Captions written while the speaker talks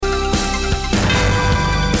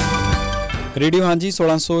Radio ਹਾਂਜੀ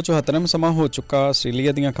 1674 ਸਮਾਂ ਹੋ ਚੁੱਕਾ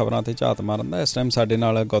ਆਸਟ੍ਰੇਲੀਆ ਦੀਆਂ ਖਬਰਾਂ ਤੇ ਝਾਤ ਮਾਰਨ ਦਾ। ਇਸ ਟਾਈਮ ਸਾਡੇ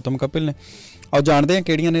ਨਾਲ ਗੌਤਮ ਕਪਿਲ ਨੇ। ਆਓ ਜਾਣਦੇ ਹਾਂ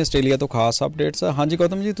ਕਿਹੜੀਆਂ ਨੇ ਆਸਟ੍ਰੇਲੀਆ ਤੋਂ ਖਾਸ ਅਪਡੇਟਸ। ਹਾਂਜੀ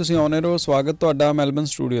ਗੌਤਮ ਜੀ, ਤੁਸੀਂ ਆਉਣੇ ਰਹੋ। ਸਵਾਗਤ ਤੁਹਾਡਾ ਮੈਲਬਨ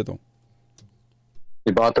ਸਟੂਡੀਓ ਤੋਂ।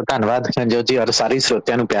 ਬਹੁਤ ਧੰਨਵਾਦ ਸੰਜੋਤ ਜੀ ਔਰ ਸਾਰੇ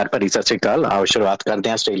ਸਰੋਤਿਆਂ ਨੂੰ ਪਿਆਰ ਭਰੀ ਸਤਿ ਸ਼੍ਰੀ ਅਕਾਲ। ਆਓ ਸ਼ੁਰੂਆਤ ਕਰਦੇ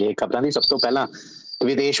ਹਾਂ ਆਸਟ੍ਰੇਲੀਆ ਖਬਰਾਂ ਦੀ। ਸਭ ਤੋਂ ਪਹਿਲਾਂ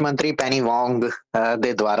ਵਿਦੇਸ਼ ਮੰਤਰੀ ਪੈਨੀ ਵੋਂਗ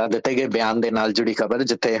ਦੇ ਦੁਆਰਾ ਦਿੱਤੇ ਗਏ ਬਿਆਨ ਦੇ ਨਾਲ ਜੁੜੀ ਖਬਰ,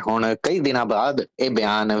 ਜਿੱਥੇ ਹੁਣ ਕਈ ਦਿਨਾਂ ਬਾਅਦ ਇਹ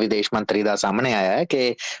ਬਿਆਨ ਵਿਦੇਸ਼ ਮੰਤਰੀ ਦਾ ਸਾਹਮਣੇ ਆਇਆ ਹੈ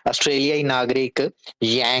ਕਿ ਆਸਟ੍ਰੇਲੀਆਈ ਨਾਗਰਿਕ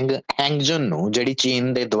ਯੈਂਗ ਹੈਂਗਜੁਨ ਨੂੰ ਜਿਹੜੀ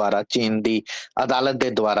ਚੀਨ ਦੀ ਅਦਾਲਤ ਦੇ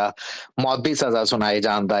ਦੁਆਰਾ ਮੌਤ ਦੀ ਸਜ਼ਾ ਸੁਣਾਏ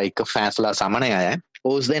ਜਾਣ ਦਾ ਇੱਕ ਫੈਸਲਾ ਸਾਹਮਣੇ ਆਇਆ ਹੈ।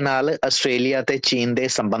 ਉਸ ਦੇ ਨਾਲ ਆਸਟ੍ਰੇਲੀਆ ਤੇ ਚੀਨ ਦੇ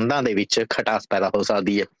ਸੰਬੰਧਾਂ ਦੇ ਵਿੱਚ ਖਟਾਸ ਪੈਦਾ ਹੋ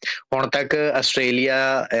ਸਕਦੀ ਹੈ। ਹੁਣ ਤੱਕ ਆਸਟ੍ਰੇਲੀਆ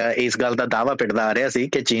ਇਸ ਗੱਲ ਦਾ ਦਾਅਵਾ ਪਿੱਟਦਾ ਆ ਰਿਹਾ ਸੀ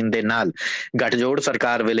ਕਿ ਚੀਨ ਦੇ ਨਾਲ ਗੱਠਜੋੜ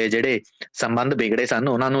ਸਰਕਾਰ ਵੇਲੇ ਜਿਹੜੇ ਸੰਬੰਧ ਵਿਗੜੇ ਸਨ,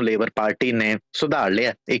 ਉਹਨਾਂ ਨੂੰ ਲੇਬਰ ਪਾਰਟੀ ਨੇ ਸੁਧਾਰ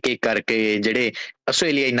ਲਿਆ। ਇੱਕ ਇੱਕ ਕਰਕੇ ਜਿਹੜੇ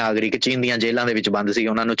ਆਸਟ੍ਰੇਲੀਆਈ ਨਾਗਰਿਕ ਚੀਨ ਦੀਆਂ ਜੇਲ੍ਹਾਂ ਦੇ ਵਿੱਚ ਬੰਦ ਸੀ,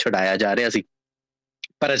 ਉਹਨਾਂ ਨੂੰ ਛੁਡਾਇਆ ਜਾ ਰਿਹਾ ਸੀ।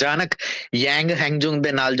 ਪਰ ਅਚਾਨਕ ਯੈਂਗ ਹੈਂਗਜੁੰਗ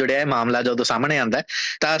ਦੇ ਨਾਲ ਜੁੜਿਆ ਇਹ ਮਾਮਲਾ ਜਦੋਂ ਸਾਹਮਣੇ ਆਉਂਦਾ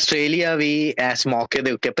ਤਾਂ ਆਸਟ੍ਰੇਲੀਆ ਵੀ ਇਸ ਮੌਕੇ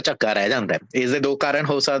ਦੇ ਉੱਤੇ ਭਚੱਕਾ ਰਹਿ ਜਾਂਦਾ ਹੈ। ਇਸ ਦੇ ਦੋ ਕਾਰਨ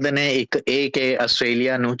ਹੋ ਸਕਦੇ ਨੇ। ਇੱਕ ਇਹ ਕਿ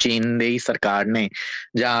ਆਸਟ੍ਰੇਲੀਆ ਨੂੰ ਚੀਨ ਦੀ ਸਰਕਾਰ ਨੇ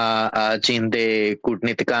ਜਾਂ ਚੀਨ ਦੇ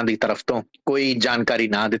ਕੂਟਨੀਤਿਕਾਂ ਦੀ ਤਰਫ ਤੋਂ ਕੋਈ ਜਾਣਕਾਰੀ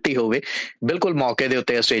ਨਾ ਦਿੱਤੀ ਹੋਵੇ। ਬਿਲਕੁਲ ਮੌਕੇ ਦੇ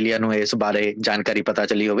ਉੱਤੇ ਆਸਟ੍ਰੇਲੀਆ ਨੂੰ ਇਸ ਬਾਰੇ ਜਾਣਕਾਰੀ ਪਤਾ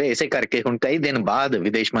ਚੱਲੀ ਹੋਵੇ। ਇਸੇ ਕਰਕੇ ਹੁਣ ਕਈ ਦਿਨ ਬਾਅਦ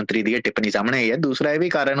ਵਿਦੇਸ਼ ਮੰਤਰੀ ਦੀ ਇਹ ਟਿੱਪਣੀ ਸਾਹਮਣੇ ਆਈ ਹੈ। ਦੂਸਰਾ ਇਹ ਵੀ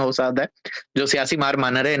ਕਾਰਨ ਹੋ ਸਕਦਾ ਹੈ, ਜੋ ਸਿਆਸੀ ਮਾਰ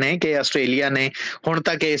ਮੰਨ ਰਹੇ ਨੇ, ਕਿ ਆਸਟ੍ਰੇਲੀਆ ਨੇ ਹੁਣ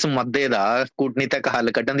ਤੱਕ ਇਸ ਮੁੱਦੇ ਦਾ ਕੂਟਨੀਤਿਕ ਹੱਲ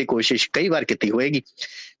ਕੱਢਣ ਦੀ ਕੋਸ਼ਿਸ਼ ਕਈ ਵਾਰ ਕੀਤੀ ਹੋਏਗੀ।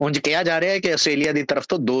 ਉਂਝ ਕਿਹਾ ਜਾ ਰਿਹਾ ਹੈ ਕਿ ਆਸਟ੍ਰੇਲੀਆ ਦੀ ਤਰਫ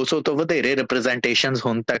ਤੋਂ 200 ਤੋਂ ਵਧੇਰੇ ਰਿਪਰੈਜ਼ੈਂਟੇਸ਼ਨਸ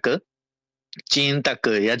ਹੁਣ ਤੱਕ ਚੀਨ ਤੱਕ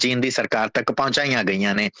ਜਾਂ ਚੀਨ ਦੀ ਸਰਕਾਰ ਤੱਕ ਪਹੁੰਚਾਈਆਂ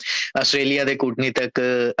ਗਈਆਂ ਨੇ। ਆਸਟ੍ਰੇਲੀਆ ਦੇ ਕੂਟਨੀਤਿਕ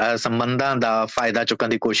ਸੰਬੰਧਾਂ ਦਾ ਫਾਇਦਾ ਚੁੱਕਣ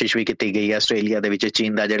ਦੀ ਕੋਸ਼ਿਸ਼ ਵੀ ਕੀਤੀ ਗਈ ਹੈ। ਆਸਟ੍ਰੇਲੀਆ ਦੇ ਵਿੱਚ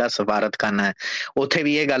ਚੀਨ ਦਾ ਜਿਹੜਾ ਸਫਾਰਤਖਾਨਾ ਹੈ, ਉੱਥੇ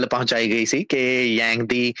ਵੀ ਇਹ ਗੱਲ ਪਹੁੰਚਾਈ ਗਈ ਸੀ ਕਿ ਯੈਂਗ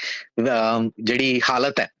ਦੀ ਜਿਹੜੀ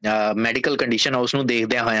ਹਾਲਤ ਹੈ, ਮੈਡੀਕਲ ਕੰਡੀਸ਼ਨ, ਉਸ ਨੂੰ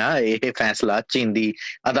ਦੇਖਦਿਆਂ ਹੋਇਆਂ ਇਹ ਫੈਸਲਾ ਚੀਨ ਦੀ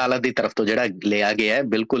ਅਦਾਲਤ ਦੀ ਤਰਫ ਤੋਂ ਜਿਹੜਾ ਲਿਆ ਗਿਆ ਹੈ,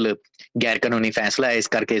 ਬਿਲਕੁਲ ਗੈਰ ਕਾਨੂੰਨੀ ਫੈਸਲਾ ਹੈ। ਇਸ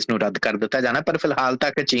ਕਰਕੇ ਇਸ ਨੂੰ ਰੱਦ ਕਰ ਦਿੱਤਾ ਜਾਣਾ। ਪਰ ਫਿਲਹਾਲ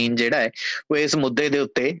ਤੱਕ ਚੀਨ ਜਿਹੜਾ ਹੈ ਉਹ ਇਸ ਮੁੱਦੇ ਦੇ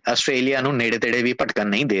ਉੱਤੇ ਆਸਟ੍ਰੇਲੀਆ ਨੂੰ ਨੇੜੇ ਤੇੜੇ ਵੀ ਭਟਕਣ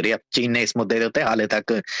ਨਹੀਂ ਦੇ ਰਿਹਾ। ਚੀਨ ਨੇ ਇਸ ਮੁੱਦੇ ਦੇ ਉੱਤੇ ਹਾਲੇ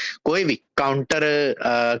ਤੱਕ ਕੋਈ ਵੀ ਕਾਊਂਟਰ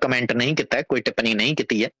ਕਮੈਂਟ ਨਹੀਂ ਕੀਤਾ, ਕੋਈ ਟਿੱਪਣੀ ਨਹੀਂ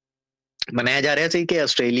ਕੀਤੀ ਹੈ। ਮੰਨਿਆ ਜਾ ਰਿਹਾ ਸੀ ਕਿ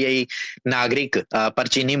ਆਸਟ੍ਰੇਲੀਆਈ ਨਾਗਰਿਕ ਪਰ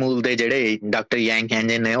ਚੀਨੀ ਮੂਲ ਦੇ ਜਿਹੜੇ ਡਾਕਟਰ ਯੈਂਗ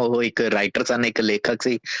ਹੈਂਜਨ ਨੇ, ਉਹ ਇੱਕ ਰਾਈਟਰ ਸਨ, ਇੱਕ ਲੇਖਕ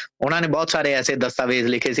ਸੀ। ਉਹਨਾਂ ਨੇ ਬਹੁਤ ਸਾਰੇ ਐਸੇ ਦਸਤਾਵੇਜ਼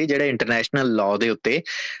ਲਿਖੇ ਸੀ ਜਿਹੜੇ ਇੰਟਰਨੈਸ਼ਨਲ ਲਾਅ ਦੇ ਉੱਤੇ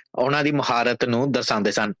ਉਹਨਾਂ ਦੀ ਮੁਹਾਰਤ ਨੂੰ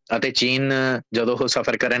ਦਰਸਾਉਂਦੇ ਸਨ। ਅਤੇ ਚੀਨ ਜਦੋਂ ਉਹ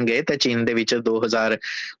ਸਫ਼ਰ ਕਰਨ ਗਏ ਤੇ ਚੀਨ ਦੇ ਵਿੱਚ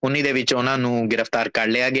 2019 ਦੇ ਵਿੱਚ ਉਹਨਾਂ ਨੂੰ ਗ੍ਰਿਫਤਾਰ ਕਰ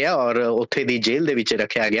ਲਿਆ ਗਿਆ ਔਰ ਉੱਥੇ ਦੀ ਜੇਲ੍ਹ ਦੇ ਵਿੱਚ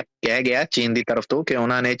ਰੱਖਿਆ ਗਿਆ। ਕਿਹਾ ਗਿਆ ਚੀਨ ਦੀ ਤਰਫ ਤੋਂ ਕਿ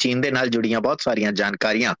ਉਹਨਾਂ ਨੇ ਚੀਨ ਦੇ ਨਾਲ ਜੁੜੀਆਂ ਬਹੁਤ ਸਾਰੀਆਂ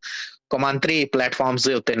ਜਾਣਕਾਰੀਆਂ ਕੌਮਾਂਤਰੀ ਪਲੇਟਫਾਰਮਸ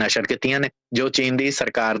ਦੇ ਉੱਤੇ ਨਸ਼ਰ ਕੀਤੀਆਂ ਨੇ, ਜੋ ਚੀਨ ਦੀ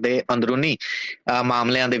ਸਰਕਾਰ ਦੇ ਅੰਦਰੂਨੀ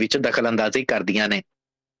ਮਾਮਲਿਆਂ ਦੇ ਵਿੱਚ ਦਖਲ ਅੰਦਾਜ਼ੀ ਕਰਦੀਆਂ ਨੇ।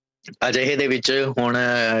 ਅਜਿਹੇ ਦੇ ਵਿੱਚ ਹੁਣ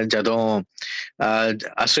ਜਦੋਂ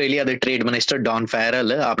ਆਸਟ੍ਰੇਲੀਆ ਦੇ ਟ੍ਰੇਡ ਮਿਨਿਸਟਰ ਡੌਨ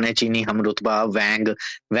ਫੈਰਲ ਆਪਣੇ ਚੀਨੀ ਹਮਰੁਤਬਾ ਵੈਂਗ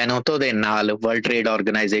ਵੈਨੋਤੋ ਦੇ ਨਾਲ ਵਰਲਡ ਟ੍ਰੇਡ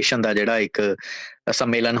ਆਰਗੇਨਾਈਜੇਸ਼ਨ ਦਾ ਜਿਹੜਾ ਇੱਕ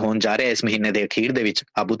ਸੰਮੇਲਨ ਹੋਣ ਜਾ ਰਿਹਾ ਇਸ ਮਹੀਨੇ ਦੇ ਅਖੀਰ ਦੇ ਵਿੱਚ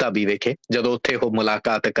ਆਬੂ ਧਾਬੀ ਵਿਖੇ, ਜਦੋਂ ਉੱਥੇ ਉਹ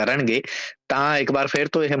ਮੁਲਾਕਾਤ ਕਰਨਗੇ ਤਾਂ ਇੱਕ ਵਾਰ ਫਿਰ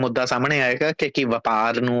ਤੋਂ ਇਹ ਮੁੱਦਾ ਸਾਹਮਣੇ ਆਏਗਾ ਕਿ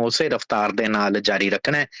ਵਪਾਰ ਨੂੰ ਉਸੇ ਰਫ਼ਤਾਰ ਦੇ ਨਾਲ ਜਾਰੀ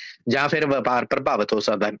ਰੱਖਣਾ ਹੈ ਜਾਂ ਫਿਰ ਵਪਾਰ ਪ੍ਰਭਾਵਿਤ ਹੋ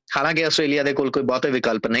ਸਕਦਾ ਹੈ। ਹਾਲਾਂਕਿ ਆਸਟ੍ਰੇਲੀਆ ਦੇ ਕੋਲ ਕੋਈ ਬਹੁਤੇ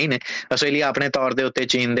ਵਿਕਲਪ ਨਹੀਂ ਨੇ। ਆਸਟ੍ਰੇਲੀਆ ਆਪਣੇ ਤੌਰ ਦੇ ਉੱਤੇ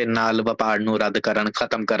ਚੀਨ ਦੇ ਨਾਲ ਵਪਾਰ ਨੂੰ ਰੱਦ ਕਰਨ,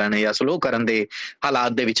 ਖਤਮ ਕਰਨ ਜਾਂ ਸਲੋ ਕਰਨ ਦੇ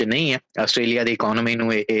ਹਾਲਾਤ ਦੇ ਵਿੱਚ ਨਹੀਂ ਹੈ। ਆਸਟ੍ਰੇਲੀਆ ਦੀ ਇਕੋਨਮੀ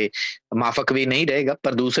ਨੂੰ ਇਹ ਮਾਫਕ ਵੀ ਨਹੀਂ ਰਹੇਗਾ।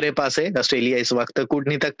 ਪਰ ਦੂਸਰੇ ਪਾਸੇ ਆਸਟ੍ਰੇਲੀਆ ਇਸ ਵਕਤ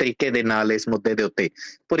ਕੂਟਨੀਤਿਕ ਤਰੀਕੇ ਦੇ ਨਾਲ ਇਸ ਮੁੱਦੇ ਦੇ ਉੱਤੇ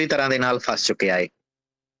ਪੂਰੀ ਤਰ੍ਹਾਂ ਦੇ ਨਾਲ ਫਸ ਚੁੱਕਿਆ ਹੈ।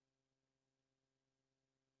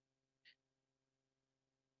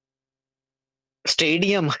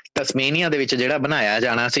 ਸਟੇਡੀਅਮ ਤਸਮੇਨੀਆ ਦੇ ਵਿੱਚ ਜਿਹੜਾ ਬਣਾਇਆ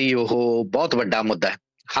ਜਾਣਾ ਸੀ, ਉਹ ਬਹੁਤ ਵੱਡਾ ਮੁੱਦਾ ਹੈ।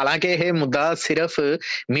 ਹਾਲਾਂਕਿ ਇਹ ਮੁੱਦਾ ਸਿਰਫ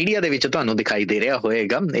ਮੀਡੀਆ ਦੇ ਵਿੱਚ ਤੁਹਾਨੂੰ ਦਿਖਾਈ ਦੇ ਰਿਹਾ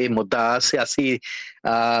ਹੋਏਗਾ। ਇਹ ਮੁੱਦਾ ਸਿਆਸੀ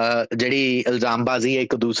ਜਿਹੜੀ ਇਲਜ਼ਾਮਬਾਜ਼ੀ ਹੈ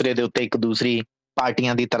ਇੱਕ ਦੂਸਰੇ ਦੇ ਉੱਤੇ, ਇੱਕ ਦੂਸਰੀ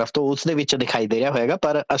ਪਾਰਟੀਆਂ ਦੀ ਤਰਫ ਤੋਂ, ਉਸ ਦੇ ਵਿੱਚ ਦਿਖਾਈ ਦੇ ਰਿਹਾ ਹੋਏਗਾ।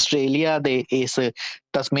 ਪਰ ਆਸਟ੍ਰੇਲੀਆ ਦੇ ਇਸ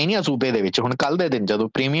ਤਸਮੇਨੀਆ ਸੂਬੇ ਦੇ ਵਿੱਚ ਹੁਣ ਕੱਲ ਦੇ ਦਿਨ ਜਦੋਂ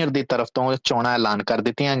ਪ੍ਰੀਮੀਅਰ ਦੀ ਤਰਫ ਤੋਂ ਚੋਣਾਂ ਐਲਾਨ ਕਰ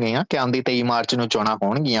ਦਿੱਤੀਆਂ ਗਈਆਂ ਕਿ ਆਉਂਦੀ 23 ਮਾਰਚ ਨੂੰ ਚੋਣਾਂ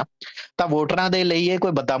ਹੋਣਗੀਆਂ, ਤਾਂ ਵੋਟਰਾਂ ਦੇ ਲਈ ਇਹ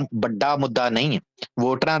ਕੋਈ ਵੱਡਾ ਮੁੱਦਾ ਨਹੀਂ ਹੈ।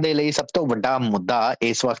 ਵੋਟਰਾਂ ਦੇ ਲਈ ਸਭ ਤੋਂ ਵੱਡਾ ਮੁੱਦਾ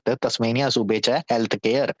ਇਸ ਵਕਤ ਤਸਮੇਨੀਆ ਸੂਬੇ 'ਚ ਹੈ ਹੈਲਥ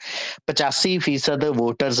ਕੇਅਰ। 85%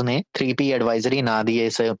 ਵੋਟਰਸ ਨੇ 3P ਐਡਵਾਈਜ਼ਰੀ ਨਾਂ ਦੀ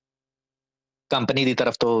ਇਸ ਕੰਪਨੀ ਦੀ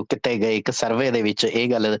ਤਰਫ ਤੋਂ ਕੀਤੇ ਗਏ ਇੱਕ ਸਰਵੇ ਦੇ ਵਿੱਚ ਇਹ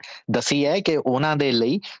ਗੱਲ ਦੱਸੀ ਹੈ ਕਿ ਉਹਨਾਂ ਦੇ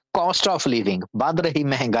ਲਈ ਕਾਸਟ ਆਫ ਲਿਵਿੰਗ, ਵੱਧ ਰਹੀ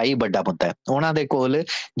ਮਹਿੰਗਾਈ ਵੱਡਾ ਮੁੱਦਾ ਹੈ। ਉਹਨਾਂ ਦੇ ਕੋਲ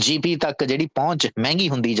GP ਤੱਕ ਜਿਹੜੀ ਪਹੁੰਚ ਮਹਿੰਗੀ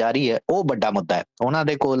ਹੁੰਦੀ ਜਾ ਰਹੀ ਹੈ, ਉਹ ਵੱਡਾ ਮੁੱਦਾ ਹੈ। ਉਹਨਾਂ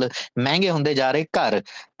ਦੇ ਕੋਲ ਮਹਿੰਗੇ ਹੁੰਦੇ ਜਾ ਰਹੇ ਘਰ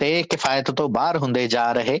ਤੇ ਕਿਫਾਇਤ ਤੋਂ ਬਾਹਰ ਹੁੰਦੇ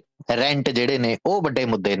ਜਾ ਰਹੇ ਰੈਂਟ ਜਿਹੜੇ ਨੇ, ਉਹ ਵੱਡੇ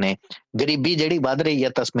ਮੁੱਦੇ ਨੇ। ਗਰੀਬੀ ਜਿਹੜੀ ਵੱਧ ਰਹੀ ਹੈ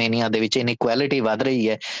ਤਸਮੇਨੀਆ ਦੇ ਵਿੱਚ, ਇਨਇਕੁਐਲਿਟੀ ਵੱਧ ਰਹੀ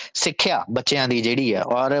ਹੈ। ਸਿੱਖਿਆ ਬੱਚਿਆਂ ਦੀ ਜਿਹੜੀ ਹੈ,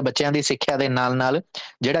 ਔਰ ਬੱਚਿਆਂ ਦੀ ਸਿੱਖਿਆ ਦੇ ਨਾਲ ਨਾਲ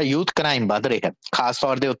ਜਿਹੜਾ ਯੂਥ ਕ੍ਰਾਈਮ ਵੱਧ ਰਿਹਾ, ਖਾਸ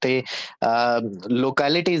ਤੌਰ ਦੇ ਉੱਤੇ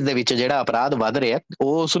ਲੋਕੈਲਿਟੀਜ਼ ਦੇ ਵਿੱਚ ਜਿਹੜਾ ਅਪਰਾਧ ਵੱਧ ਰਿਹਾ,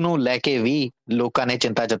 ਉਸ ਨੂੰ ਲੈ ਕੇ ਵੀ ਲੋਕਾਂ ਨੇ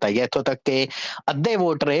ਚਿੰਤਾ ਜਤਾਈ ਹੈ। ਇੱਥੋਂ ਤੱਕ ਕਿ ਅੱਧੇ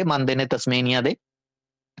ਵੋਟਰ ਇਹ ਮੰਨਦੇ ਨੇ ਤਸਮੇਨੀਆ ਦੇ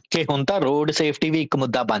ਕਿ ਹੁਣ ਤਾਂ ਰੋਡ ਸੇਫਟੀ ਵੀ ਇੱਕ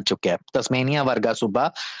ਮੁੱਦਾ ਬਣ ਚੁੱਕਿਆ। ਤਸਮੇਨੀਆ ਵਰਗਾ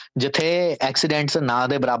ਸੂਬਾ ਜਿੱਥੇ ਐਕਸੀਡੈਂਟਸ ਨਾ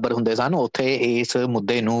ਦੇ ਬਰਾਬਰ ਹੁੰਦੇ ਸਨ, ਉੱਥੇ ਇਸ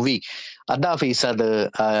ਮੁੱਦੇ ਨੂੰ ਵੀ ਅੱਧਾ ਫੀਸਦ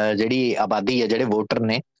ਜਿਹੜੀ ਆਬਾਦੀ ਹੈ, ਜਿਹੜੇ ਵੋਟਰ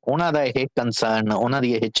ਨੇ, ਉਹਨਾਂ ਦਾ ਇਹ ਕੰਸਰਨ, ਉਹਨਾਂ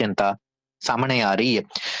ਦੀ ਇਹ ਚਿੰਤਾ ਸਾਹਮਣੇ ਆ ਰਹੀ ਹੈ।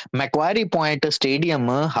 ਮੈਕਵਾਇਰੀ ਪੁਆਇੰਟ ਸਟੇਡੀਅਮ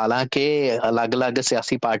ਹਾਲਾਂਕਿ ਅਲੱਗ-ਅਲੱਗ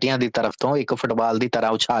ਸਿਆਸੀ ਪਾਰਟੀਆਂ ਦੀ ਤਰਫ ਤੋਂ ਇੱਕ ਫੁੱਟਬਾਲ ਦੀ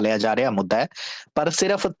ਤਰ੍ਹਾਂ ਉਛਾਲਿਆ ਜਾ ਰਿਹਾ ਮੁੱਦਾ ਹੈ, ਪਰ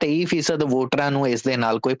ਸਿਰਫ 23% ਵੋਟਰਾਂ ਨੂੰ ਇਸ ਦੇ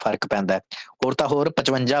ਨਾਲ ਕੋਈ ਫਰਕ ਪੈਂਦਾ ਹੈ। ਹੋਰ ਤਾਂ ਹੋਰ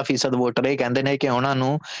 55% ਵੋਟਰ ਇਹ ਕਹਿੰਦੇ ਨੇ ਕਿ ਉਹਨਾਂ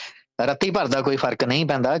ਨੂੰ ਰੱਤੀ ਭਰ ਦਾ ਕੋਈ ਫਰਕ ਨਹੀਂ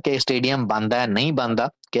ਪੈਂਦਾ ਕਿ ਸਟੇਡੀਅਮ ਬਣਦਾ ਹੈ ਨਹੀਂ ਬਣਦਾ।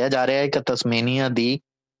 ਕਿਹਾ ਜਾ ਰਿਹਾ ਹੈ ਕਿ ਤਸਮੇਨੀਆ ਦੀ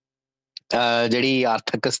ਜਿਹੜੀ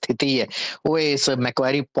ਆਰਥਿਕ ਸਥਿਤੀ ਹੈ ਉਹ ਇਸ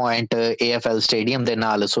ਮੈਕਵਾਇਰੀ ਪੁਆਇੰਟ AFL ਸਟੇਡੀਅਮ ਦੇ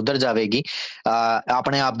ਨਾਲ ਸੁਧਰ ਜਾਵੇਗੀ।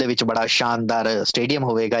 ਆਪਣੇ ਆਪ ਦੇ ਵਿੱਚ ਬੜਾ ਸ਼ਾਨਦਾਰ ਸਟੇਡੀਅਮ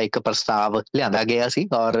ਹੋਵੇਗਾ। ਇੱਕ ਪ੍ਰਸਤਾਵ ਲਿਆਂਦਾ ਗਿਆ ਸੀ,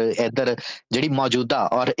 ਔਰ ਇੱਧਰ ਜਿਹੜੀ ਮੌਜੂਦਾ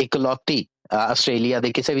ਔਰ ਇਕਲੌਤੀ ਆਸਟ੍ਰੇਲੀਆ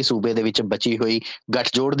ਦੇ ਕਿਸੇ ਵੀ ਸੂਬੇ ਦੇ ਵਿੱਚ ਬਚੀ ਹੋਈ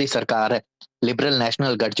ਗੱਠਜੋੜ ਦੀ ਸਰਕਾਰ ਹੈ, ਲਿਬਰਲ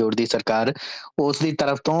ਨੈਸ਼ਨਲ ਗੱਠਜੋੜ ਦੀ ਸਰਕਾਰ, ਉਸ ਦੀ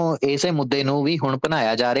ਤਰਫ ਤੋਂ ਇਸੇ ਮੁੱਦੇ ਨੂੰ ਵੀ ਹੁਣ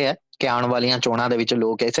ਬਣਾਇਆ ਜਾ ਰਿਹਾ ਹੈ ਕਿ ਆਉਣ ਵਾਲੀਆਂ ਚੋਣਾਂ ਦੇ ਵਿੱਚ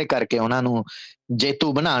ਲੋਕ ਇਸੇ ਕਰਕੇ ਉਹਨਾਂ ਨੂੰ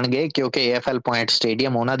ਜੇਤੂ ਬਣਾਉਣਗੇ, ਕਿਉਂਕਿ AFL ਪੁਆਇੰਟ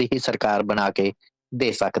ਸਟੇਡੀਅਮ ਉਹਨਾਂ ਦੀ ਹੀ ਸਰਕਾਰ ਬਣਾ ਕੇ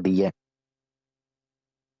ਦੇ ਸਕਦੀ ਹੈ।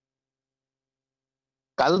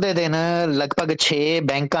 ਕੱਲ ਦੇ ਦਿਨ ਲਗਭਗ 6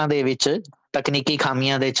 ਬੈਂਕਾਂ ਦੇ ਵਿੱਚ ਤਕਨੀਕੀ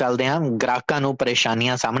ਖਾਮੀਆਂ ਦੇ ਚੱਲਦਿਆਂ ਗ੍ਰਾਹਕਾਂ ਨੂੰ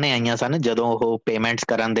ਪਰੇਸ਼ਾਨੀਆਂ ਸਾਹਮਣੇ ਆਈਆਂ ਸਨ ਜਦੋਂ ਉਹ ਪੇਮੈਂਟਸ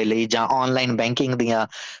ਕਰਨ ਦੇ ਲਈ ਜਾਂ ਆਨਲਾਈਨ ਬੈਂਕਿੰਗ ਦੀਆਂ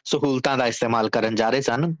ਸਹੂਲਤਾਂ ਦਾ ਇਸਤੇਮਾਲ ਕਰਨ ਜਾ ਰਹੇ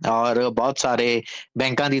ਸਨ, ਔਰ ਬਹੁਤ ਸਾਰੇ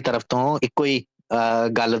ਬੈਂਕਾਂ ਦੀ ਤਰਫ ਤੋਂ ਇੱਕੋ ਹੀ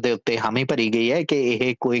ਗੱਲ ਦੇ ਉੱਤੇ ਹਾਮੀ ਭਰੀ ਗਈ ਹੈ ਕਿ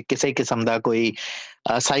ਇਹ ਕੋਈ ਕਿਸੇ ਕਿਸਮ ਦਾ ਕੋਈ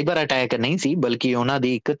ਸਾਈਬਰ ਅਟੈਕ ਨਹੀਂ ਸੀ, ਬਲਕਿ ਉਹਨਾਂ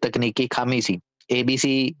ਦੀ ਇੱਕ ਤਕਨੀਕੀ ਖਾਮੀ ਸੀ। ABC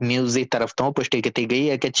ਨਿਊਜ਼ ਦੀ ਤਰਫ ਤੋਂ ਪੁਸ਼ਟੀ ਕੀਤੀ ਗਈ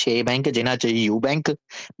ਹੈ ਕਿ 6 ਬੈਂਕ, ਜਿਨ੍ਹਾਂ 'ਚ U bank,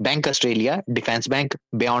 bank Australia, defence bank,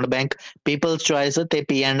 beyond bank, people's choice ਤੇ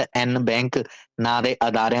P&N ਬੈਂਕ ਨਾਂ ਦੇ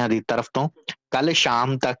ਅਦਾਰਿਆਂ ਦੀ ਤਰਫ ਤੋਂ ਕੱਲ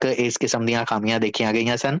ਸ਼ਾਮ ਤੱਕ ਇਸ ਕਿਸਮ ਦੀਆਂ ਖਾਮੀਆਂ ਦੇਖੀਆਂ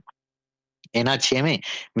ਗਈਆਂ ਸਨ। ਇਹਨਾਂ 6ਵੇਂ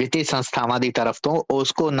ਵਿੱਤੀ ਸੰਸਥਾਵਾਂ ਦੀ ਤਰਫ ਤੋਂ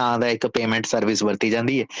OSCO ਨਾਂ ਦਾ ਇੱਕ ਪੇਮੈਂਟ ਸਰਵਿਸ ਵਰਤੀ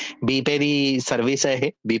ਜਾਂਦੀ ਹੈ। ਬੀਪੇ ਦੀ ਸਰਵਿਸ ਹੈ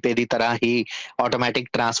ਇਹ। ਬੀਪੇ ਦੀ ਤਰ੍ਹਾਂ ਹੀ ਆਟੋਮੈਟਿਕ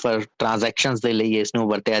ਟ੍ਰਾਂਸਫਰ ਟ੍ਰਾਂਜੈਕਸ਼ਨਸ ਦੇ ਲਈ ਇਸ ਨੂੰ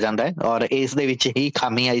ਵਰਤਿਆ ਜਾਂਦਾ ਹੈ, ਔਰ ਇਸ ਦੇ ਵਿੱਚ ਹੀ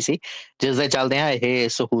ਖਾਮੀ ਆਈ ਸੀ, ਜਿਸ ਦੇ ਚੱਲਦਿਆਂ ਇਹ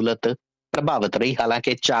ਸਹੂਲਤ ਪ੍ਰਭਾਵਿਤ ਰਹੀ।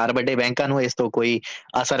 ਹਾਲਾਂਕਿ 4 ਵੱਡੇ ਬੈਂਕਾਂ ਨੂੰ ਇਸ ਤੋਂ ਕੋਈ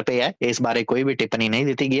ਅਸਰ ਪਿਆ, ਇਸ ਬਾਰੇ ਕੋਈ ਵੀ ਟਿੱਪਣੀ ਨਹੀਂ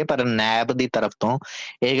ਦਿੱਤੀ ਗਈ ਹੈ, ਪਰ ਨੈਬ ਦੀ ਤਰਫ ਤੋਂ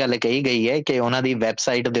ਇਹ ਗੱਲ ਕਹੀ ਗਈ ਹੈ ਕਿ ਉਹਨਾਂ ਦੀ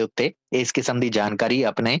ਵੈਬਸਾਈਟ ਦੇ ਉੱਤੇ ਇਸ ਕਿਸਮ ਦੀ ਜਾਣਕਾਰੀ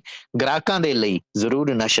ਆਪਣੇ ਗ੍ਰਾਹਕਾਂ ਦੇ ਲਈ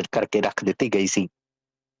ਜ਼ਰੂਰ ਨਸ਼ਰ ਕਰਕੇ ਰੱਖ ਦਿੱਤੀ ਗਈ ਸੀ।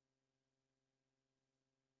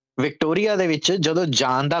 ਵਿਕਟੋਰੀਆ ਦੇ ਵਿੱਚ ਜਦੋਂ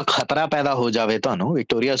ਜਾਨ ਦਾ ਖਤਰਾ ਪੈਦਾ ਹੋ ਜਾਵੇ, ਤੁਹਾਨੂੰ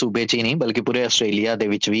ਵਿਕਟੋਰੀਆ ਸੂਬੇ 'ਚ ਹੀ ਨਹੀਂ ਬਲਕਿ ਪੂਰੇ ਆਸਟ੍ਰੇਲੀਆ ਦੇ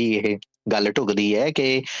ਵਿੱਚ ਵੀ ਇਹ ਗੱਲ ਢੁਕਦੀ ਹੈ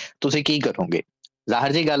ਕਿ ਤੁਸੀਂ ਕੀ ਕਰੋਗੇ।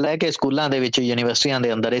 ਜ਼ਾਹਰ ਜੀ ਗੱਲ ਹੈ ਕਿ ਸਕੂਲਾਂ ਦੇ ਵਿੱਚ, ਯੂਨੀਵਰਸਿਟੀਆਂ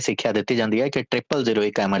ਦੇ ਅੰਦਰ ਇਹ ਸਿੱਖਿਆ ਦਿੱਤੀ ਜਾਂਦੀ ਹੈ ਕਿ 000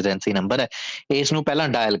 ਇੱਕ ਐਮਰਜੈਂਸੀ ਨੰਬਰ ਹੈ, ਇਸ ਨੂੰ ਪਹਿਲਾਂ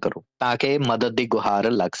ਡਾਇਲ ਕਰੋ ਤਾਂ ਕਿ ਮਦਦ ਦੀ ਗੁਹਾਰ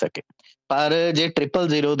ਲੱਗ ਸਕੇ। ਪਰ ਜੇ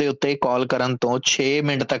 000 ਦੇ ਉੱਤੇ ਕਾਲ ਕਰਨ ਤੋਂ 6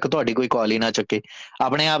 ਮਿੰਟ ਤੱਕ ਤੁਹਾਡੀ ਕੋਈ ਕਾਲ ਹੀ ਨਾ ਚੱਕੇ,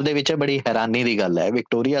 ਆਪਣੇ ਆਪ ਦੇ ਵਿੱਚ ਬੜੀ ਹੈਰਾਨੀ ਦੀ ਗੱਲ ਹੈ।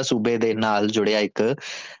 ਵਿਕਟੋਰੀਆ ਸੂਬੇ ਦੇ ਨਾਲ ਜੁੜਿਆ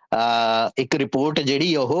ਇੱਕ ਰਿਪੋਰਟ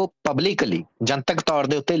ਜਿਹੜੀ ਉਹ ਪਬਲਿਕਲੀ, ਜਨਤਕ ਤੌਰ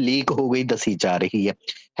ਦੇ ਉੱਤੇ ਲੀਕ ਹੋ ਗਈ ਦੱਸੀ ਜਾ ਰਹੀ ਹੈ।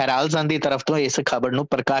 ਹੈਰਾਲਡ ਸਨ ਦੀ ਤਰਫ ਤੋਂ ਇਸ ਖਬਰ ਨੂੰ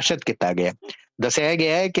ਪ੍ਰਕਾਸ਼ਿਤ ਕੀਤਾ ਗਿਆ। ਦੱਸਿਆ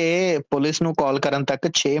ਗਿਆ ਹੈ ਕਿ ਪੁਲਿਸ ਨੂੰ ਕਾਲ ਕਰਨ ਤੱਕ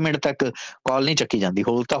 6 ਮਿੰਟ ਤੱਕ ਕਾਲ ਨਹੀਂ ਚੱਕੀ ਜਾਂਦੀ।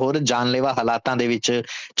 ਹੋਰ ਤਾਂ ਹੋਰ ਜਾਨਲੇਵਾ ਹਾਲਾਤਾਂ ਦੇ ਵਿੱਚ,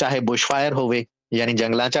 ਚਾਹੇ ਬੁਸ਼ਫਾਇਰ ਹੋਵੇ ਯਾਨੀ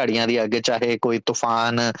ਜੰਗਲਾਂ ਝਾੜੀਆਂ ਦੀ ਅੱਗ, ਚਾਹੇ ਕੋਈ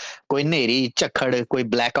ਤੂਫਾਨ, ਕੋਈ ਹਨੇਰੀ ਝੱਖੜ, ਕੋਈ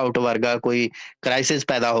ਬਲੈਕਆਊਟ ਵਰਗਾ ਕੋਈ ਕ੍ਰਾਈਸਿਸ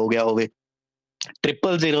ਪੈਦਾ ਹੋ ਗਿਆ ਹੋਵੇ,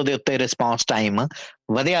 000 ਦੇ ਉੱਤੇ ਰਿਸਪੌਂਸ ਟਾਈਮ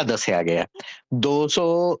ਵਧਿਆ ਦੱਸਿਆ ਗਿਆ। 200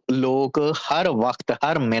 ਲੋਕ ਹਰ ਵਕਤ,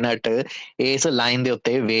 ਹਰ ਮਿੰਟ ਇਸ ਲਾਈਨ ਦੇ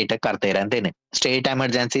ਉੱਤੇ ਵੇਟ ਕਰਦੇ ਰਹਿੰਦੇ ਨੇ। ਸਟੇਟ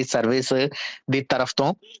ਐਮਰਜੈਂਸੀ ਸਰਵਿਸ ਦੀ ਤਰਫ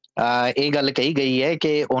ਤੋਂ ਇਹ ਗੱਲ ਕਹੀ ਗਈ ਹੈ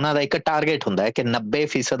ਕਿ ਉਹਨਾਂ ਦਾ ਇੱਕ ਟਾਰਗੇਟ ਹੁੰਦਾ ਹੈ ਕਿ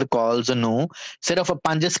 90% ਕਾਲਸ ਨੂੰ ਸਿਰਫ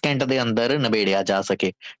 5 ਸਕਿੰਟ ਦੇ ਅੰਦਰ ਨਿਬੇੜਿਆ ਜਾ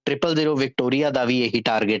ਸਕੇ। 000 ਵਿਕਟੋਰੀਆ ਦਾ ਵੀ ਇਹੀ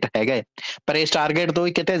ਟਾਰਗੇਟ ਹੈਗਾ ਹੈ, ਪਰ ਇਸ ਟਾਰਗੇਟ ਤੋਂ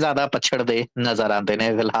ਹੀ ਕਿਤੇ ਜ਼ਿਆਦਾ ਪਛੜਦੇ ਨਜ਼ਰ ਆਉਂਦੇ ਨੇ।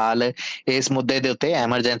 ਫਿਲਹਾਲ ਇਸ ਮੁੱਦੇ ਦੇ ਉੱਤੇ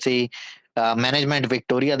ਐਮਰਜੈਂਸੀ ਮੈਨੇਜਮੈਂਟ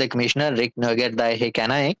ਵਿਕਟੋਰੀਆ ਦੇ ਕਮਿਸ਼ਨਰ ਰਿਕ ਨਗੇਟ ਦਾ ਇਹ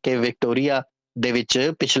ਕਹਿਣਾ ਹੈ ਕਿ ਵਿਕਟੋਰੀਆ ਦੇ ਵਿੱਚ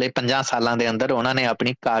ਪਿਛਲੇ 50 ਸਾਲਾਂ ਦੇ ਅੰਦਰ ਉਹਨਾਂ ਨੇ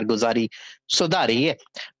ਆਪਣੀ ਕਾਰਗੁਜ਼ਾਰੀ ਸੁਧਾਰੀ ਹੈ,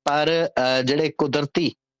 ਪਰ ਜਿਹੜੇ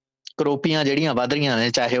ਕੁਦਰਤੀ ਕਰੋਪੀਆਂ ਜਿਹੜੀਆਂ ਵੱਧ ਰਹੀਆਂ ਨੇ,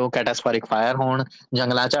 ਚਾਹੇ ਉਹ ਕੈਟਾਸਫੋਰਿਕ ਫਾਇਰ ਹੋਣ,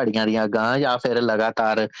 ਜੰਗਲਾਂ ਝਾੜੀਆਂ ਦੀਆਂ ਅੱਗਾਂ, ਜਾਂ ਫਿਰ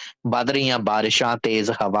ਲਗਾਤਾਰ ਵੱਧ ਰਹੀਆਂ ਬਾਰਿਸ਼ਾਂ,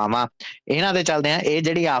 ਤੇਜ਼ ਹਵਾਵਾਂ, ਇਹਨਾਂ ਦੇ ਚੱਲਦਿਆਂ ਇਹ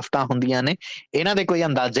ਜਿਹੜੀ ਆਫਤਾਂ ਹੁੰਦੀਆਂ ਨੇ, ਇਹਨਾਂ ਦੇ ਕੋਈ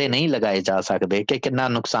ਅੰਦਾਜ਼ੇ ਨਹੀਂ ਲਗਾਏ ਜਾ ਸਕਦੇ ਕਿ ਕਿੰਨਾ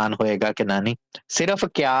ਨੁਕਸਾਨ ਹੋਏਗਾ ਕਿੰਨਾ ਨਹੀਂ। ਸਿਰਫ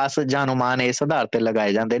ਕਿਆਸ ਜਾਂ ਅਨੁਮਾਨ ਇਸ ਆਧਾਰ ਤੇ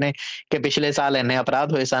ਲਗਾਏ ਜਾਂਦੇ ਨੇ ਕਿ ਪਿਛਲੇ ਸਾਲ ਇੰਨੇ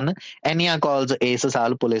ਅਪਰਾਧ ਹੋਏ ਸਨ, ਇੰਨੀਆਂ ਕਾਲਸ ਇਸ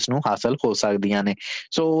ਸਾਲ ਪੁਲਿਸ ਨੂੰ ਹਾਸਲ ਹੋ ਸਕਦੀਆਂ ਨੇ।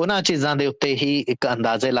 ਸੋ ਉਹਨਾਂ ਚੀਜ਼ਾਂ ਦੇ ਉੱਤੇ ਹੀ ਇੱਕ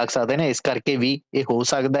ਅੰਦਾਜ਼ੇ ਲੱਗ ਸਕਦੇ ਨੇ। ਇਸ ਕਰਕੇ ਵੀ ਇਹ ਹੋ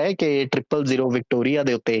ਸਕਦਾ ਹੈ ਕਿ 000 ਵਿਕਟੋਰੀਆ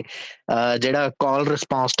ਦੇ ਉੱਤੇ ਜਿਹੜਾ ਕਾਲ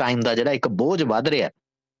ਰਿਸਪੌਂਸ ਟਾਈਮ ਦਾ ਜਿਹੜਾ ਇੱਕ ਬੋਝ ਵੱਧ ਰਿਹਾ,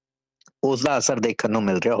 ਉਸ ਦਾ ਅਸਰ ਦੇਖਣ ਨੂੰ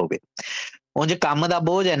ਮਿਲ ਰਿਹਾ ਹੋਵੇ। ਉਂਝ ਕੰਮ ਦਾ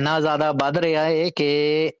ਬੋਝ ਇੰਨਾ ਜ਼ਿਆਦਾ ਵੱਧ ਰਿਹਾ ਹੈ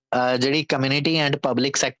ਕਿ ਜਿਹੜੀ community and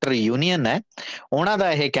public sector union ਹੈ, ਉਹਨਾਂ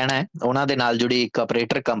ਦਾ ਇਹ ਕਹਿਣਾ ਹੈ, ਉਹਨਾਂ ਦੇ ਨਾਲ ਜੁੜੀ ਇੱਕ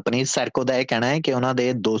ਆਪਰੇਟਰ ਕੰਪਨੀ ਸੈਰਕੋ ਦਾ ਇਹ ਕਹਿਣਾ ਹੈ ਕਿ ਉਹਨਾਂ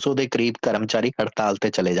ਦੇ 200 ਦੇ ਕਰੀਬ ਕਰਮਚਾਰੀ ਹੜਤਾਲ ਤੇ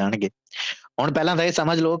ਚਲੇ ਜਾਣਗੇ। ਹੁਣ ਪਹਿਲਾਂ ਤਾਂ ਇਹ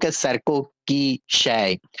ਸਮਝ ਲਓ ਕਿ ਸੈਰਕੋ ਕੀ ਸ਼ੈ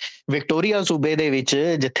ਹੈ। ਵਿਕਟੋਰੀਆ ਸੂਬੇ ਦੇ ਵਿੱਚ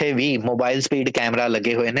ਜਿੱਥੇ ਵੀ ਮੋਬਾਈਲ ਸਪੀਡ ਕੈਮਰਾ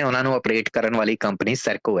ਲੱਗੇ ਹੋਏ ਨੇ, ਉਹਨਾਂ ਨੂੰ ਆਪਰੇਟ ਕਰਨ ਵਾਲੀ ਕੰਪਨੀ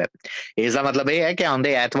ਸੈਰਕੋ ਹੈ। ਇਸ ਦਾ ਮਤਲਬ ਇਹ ਹੈ ਕਿ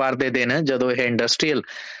ਆਉਂਦੇ ਐਤਵਾਰ ਦੇ ਦਿਨ ਜਦੋਂ ਇਹ ਇੰਡਸਟਰੀਅਲ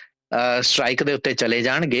ਸਟ੍ਰਾਈਕ ਦੇ ਉੱਤੇ ਚਲੇ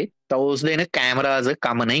ਜਾਣਗੇ ਤਾਂ ਉਸ ਦਿਨ ਕੈਮਰਾਜ਼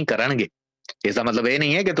ਕੰਮ ਨਹੀਂ ਕਰਨਗੇ। इसका मतलब ये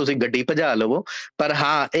नहीं है कि तुसी गड्डी भजा लवो, पर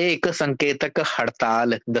हाँ ये एक संकेतक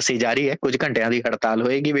हड़ताल दसी जा रही है। कुछ घंटिਆਂ ਦੀ हड़ताल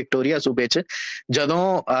होएगी विक्टोरिया सूबे च ਜਦੋਂ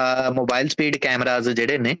मोबाइल स्पीड कैमराज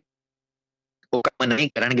ਜਿਹੜੇ ਨੇ ਉਹ ਕੰਮ ਨਹੀਂ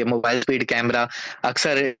ਕਰਨਗੇ। ਮੋਬਾਈਲ ਸਪੀਡ ਕੈਮਰਾ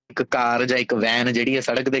ਅਕਸਰ ਇੱਕ ਕਾਰ ਜਾਂ ਇੱਕ ਵੈਨ ਜਿਹੜੀ ਹੈ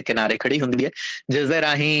ਸੜਕ ਦੇ ਕਿਨਾਰੇ ਖੜੀ ਹੁੰਦੀ ਹੈ, ਜਿਸ ਦੇ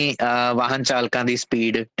ਰਾਹੀਂ ਵਾਹਨ ਚਾਲਕਾਂ ਦੀ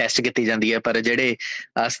ਸਪੀਡ ਟੈਸਟ ਕੀਤੀ ਜਾਂਦੀ ਹੈ, ਪਰ ਜਿਹੜੇ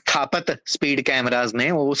ਸਥਾਪਿਤ ਸਪੀਡ ਕੈਮਰਾਜ਼ ਨੇ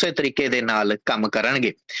ਉਹ ਉਸੇ ਤਰੀਕੇ ਦੇ ਨਾਲ ਕੰਮ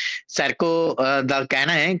ਕਰਨਗੇ। ਸੈਰਕੋ ਦਾ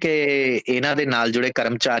ਕਹਿਣਾ ਹੈ ਕਿ ਇਹਨਾਂ ਦੇ ਨਾਲ ਜੁੜੇ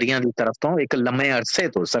ਕਰਮਚਾਰੀਆਂ ਦੀ ਤਰਫ ਤੋਂ ਇੱਕ ਲੰਮੇ ਅਰਸੇ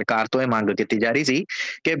ਤੋਂ ਸਰਕਾਰ ਤੋਂ ਇਹ ਮੰਗ ਕੀਤੀ ਜਾ ਰਹੀ ਸੀ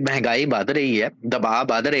ਕਿ ਮਹਿੰਗਾਈ ਵੱਧ ਰਹੀ ਹੈ, ਦਬਾਅ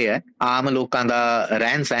ਵੱਧ ਰਿਹਾ ਹੈ, ਆਮ ਲੋਕਾਂ ਦਾ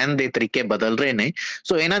ਰਹਿਣ ਸਹਿਣ ਦੇ ਤਰੀਕੇ ਬਦਲ ਰਹੇ ਨੇ,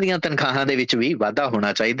 ਸੋ ਇਹਨਾਂ ਦੀਆਂ ਤਨਖਾਹਾਂ ਦੇ ਵਿੱਚ ਵੀ ਵਾਧਾ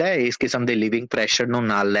ਹੋਣਾ ਚਾਹੀਦਾ ਹੈ। ਇਸ ਕਿਸਮ ਦੇ ਲਿਵਿੰਗ ਪ੍ਰੈਸ਼ਰ ਨੂੰ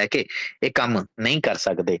ਨਾਲ ਲੈ ਕੇ ਇਹ ਕੰਮ ਨਹੀਂ ਕਰ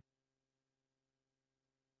ਸਕਦੇ।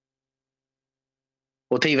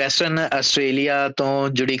 ਉੱਥੇ ਹੀ ਵੈਸਟਰਨ ਆਸਟ੍ਰੇਲੀਆ ਤੋਂ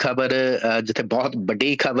ਜੁੜੀ ਖਬਰ, ਜਿੱਥੇ ਬਹੁਤ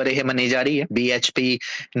ਵੱਡੀ ਖਬਰ ਇਹ ਮੰਨੀ ਜਾ ਰਹੀ ਹੈ, BHP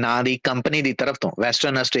ਨਾਂ ਦੀ ਕੰਪਨੀ ਦੀ ਤਰਫ ਤੋਂ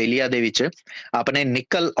ਵੈਸਟਰਨ ਆਸਟ੍ਰੇਲੀਆ ਦੇ ਵਿੱਚ ਆਪਣੇ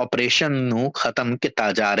ਨਿਕਲ ਆਪਰੇਸ਼ਨ ਨੂੰ ਖਤਮ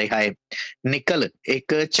ਕੀਤਾ ਜਾ ਰਿਹਾ ਹੈ। ਨਿਕਲ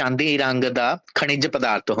ਇੱਕ ਚਾਂਦੀ ਰੰਗ ਦਾ ਖਣਿਜ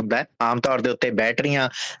ਪਦਾਰਥ ਹੁੰਦਾ ਹੈ, ਆਮ ਤੌਰ ਦੇ ਉੱਤੇ ਬੈਟਰੀਆਂ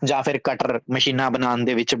ਜਾਂ ਫਿਰ ਕਟਰ ਮਸ਼ੀਨਾਂ ਬਣਾਉਣ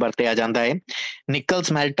ਦੇ ਵਿੱਚ ਵਰਤਿਆ ਜਾਂਦਾ ਹੈ। ਨਿਕਲ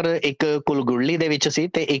ਸਮੈਲਟਰ ਇੱਕ ਕੁਲਗੁੜਲੀ ਦੇ ਵਿੱਚ ਸੀ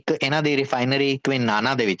ਤੇ ਇੱਕ ਇਹਨਾਂ ਦੀ ਰਿਫਾਈਨਰੀ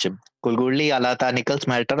ਕੁਇਨਾਨਾ ਦੇ ਵਿੱਚ। ਕੁਲਗੁੜਲੀ ਵਾਲਾ ਤਾਂ ਨਿਕਲ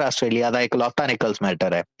ਸਮੈਲਟਰ ਆਸਟ੍ਰੇਲੀਆ ਦਾ ਇਕਲੌਤਾ ਨਿਕਲ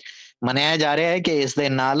ਸਮੈਲਟਰ ਹੈ। ਮੰਨਿਆ ਜਾ ਰਿਹਾ ਹੈ ਕਿ ਇਸ ਦੇ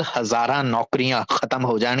ਨਾਲ ਹਜ਼ਾਰਾਂ ਨੌਕਰੀਆਂ ਖਤਮ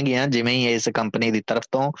ਹੋ ਜਾਣਗੀਆਂ ਜਿਵੇਂ ਹੀ ਇਸ ਕੰਪਨੀ ਦੀ ਤਰਫ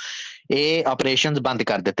ਤੋਂ ਇਹ ਆਪਰੇਸ਼ਨਸ ਬੰਦ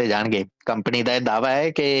ਕਰ ਦਿੱਤੇ ਜਾਣਗੇ। ਕੰਪਨੀ ਦਾ ਇਹ ਦਾਅਵਾ ਹੈ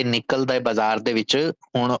ਕਿ ਨਿਕਲ ਦੇ ਬਾਜ਼ਾਰ ਦੇ ਵਿੱਚ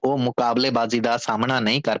ਹੁਣ ਉਹ ਮੁਕਾਬਲੇਬਾਜ਼ੀ ਦਾ ਸਾਹਮਣਾ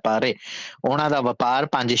ਨਹੀਂ ਕਰ ਪਾ ਰਹੇ। ਉਹਨਾਂ ਦਾ ਵਪਾਰ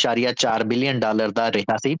 5.4 ਬਿਲੀਅਨ ਡਾਲਰ ਦਾ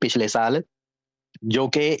ਰਿਹਾ ਸੀ ਪਿਛਲੇ ਸਾਲ, ਜੋ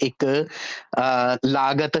ਕਿ ਇੱਕ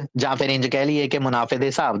ਲਾਗਤ ਜਾਂ ਫਿਰ ਇੰਜ ਕਹਿ ਲਈਏ ਕਿ ਮੁਨਾਫੇ ਦੇ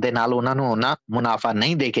ਹਿਸਾਬ ਦੇ ਨਾਲ ਉਹਨਾਂ ਨੂੰ ਉਹਨਾਂ ਮੁਨਾਫਾ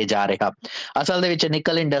ਨਹੀਂ ਦੇ ਕੇ ਜਾ ਰਿਹਾ। ਅਸਲ ਦੇ ਵਿੱਚ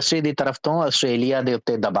ਨਿਕਲ ਇੰਡਸਟਰੀ ਦੀ ਤਰਫ ਤੋਂ ਆਸਟ੍ਰੇਲੀਆ ਦੇ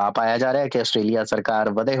ਉੱਤੇ ਦਬਾਅ ਪਾਇਆ ਜਾ ਰਿਹਾ ਕਿ ਆਸਟ੍ਰੇਲੀਆ ਸਰਕਾਰ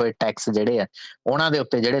ਵਧੇ ਹੋਏ ਟੈਕਸ ਜਿਹੜੇ ਆ ਉਹਨਾਂ ਦੇ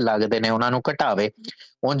ਉੱਤੇ ਜਿਹੜੇ ਲੱਗਦੇ ਨੇ ਉਹਨਾਂ ਨੂੰ ਘਟਾਵੇ।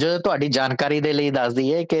 ਉਂਝ ਤੁਹਾਡੀ ਜਾਣਕਾਰੀ ਦੇ ਲਈ ਦੱਸ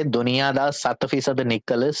ਦਈਏ ਕਿ ਦੁਨੀਆ ਦਾ 7%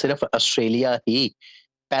 ਨਿਕਲ ਸਿਰਫ ਆਸਟ੍ਰੇਲੀਆ ਹੀ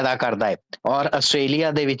ਪੈਦਾ ਕਰਦਾ ਹੈ, ਔਰ ਆਸਟ੍ਰੇਲੀਆ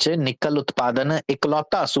ਦੇ ਵਿੱਚ ਨਿਕਲ ਉਤਪਾਦਨ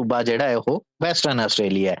ਇਕਲੌਤਾ ਸੂਬਾ ਜਿਹੜਾ ਹੈ ਉਹ ਵੈਸਟਰਨ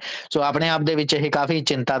ਆਸਟ੍ਰੇਲੀਆ ਹੈ। ਸੋ ਆਪਣੇ ਆਪ ਦੇ ਵਿੱਚ ਇਹ ਕਾਫੀ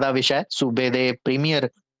ਚਿੰਤਾ ਦਾ ਵਿਸ਼ਾ ਹੈ। ਸੂਬੇ ਦੇ ਪ੍ਰੀਮੀਅਰ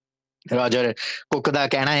ਰੋਜਰ ਕੁੱਕ ਦਾ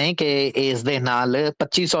ਕਹਿਣਾ ਹੈ ਕਿ ਇਸ ਦੇ ਨਾਲ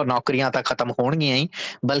 2500 ਨੌਕਰੀਆਂ ਤਾਂ ਖਤਮ ਹੋਣਗੀਆਂ ਹੀ,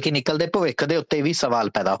 ਬਲਕਿ ਨਿਕਲ ਦੇ ਭਵਿੱਖ ਦੇ ਉੱਤੇ ਵੀ ਸਵਾਲ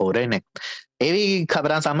ਪੈਦਾ ਹੋ ਰਹੇ ਨੇ। ਇਹ ਵੀ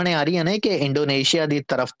ਖਬਰਾਂ ਸਾਹਮਣੇ ਆ ਰਹੀਆਂ ਨੇ ਕਿ ਇੰਡੋਨੇਸ਼ੀਆ ਦੀ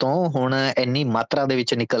ਤਰਫ ਤੋਂ ਹੁਣ ਇੰਨੀ ਮਾਤਰਾ ਦੇ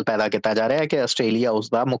ਵਿੱਚ ਨਿਕਲ ਪੈਦਾ ਕੀਤਾ ਜਾ ਰਿਹਾ ਹੈ ਕਿ ਆਸਟ੍ਰੇਲੀਆ ਉਸ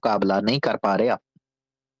ਦਾ ਮੁਕਾਬਲਾ ਨਹੀਂ ਕਰ ਪਾ ਰਿਹਾ।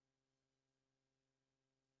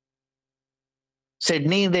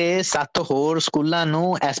 ਸਿਡਨੀ ਦੇ 7 ਹੋਰ ਸਕੂਲਾਂ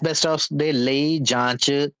ਨੂੰ ਐਸਬੈਸਟਸ ਦੇ ਲਈ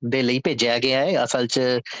ਜਾਂਚ ਦੇ ਲਈ ਭੇਜਿਆ ਗਿਆ ਹੈ। ਅਸਲ 'ਚ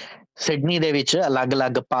ਸਿਡਨੀ ਦੇ ਵਿੱਚ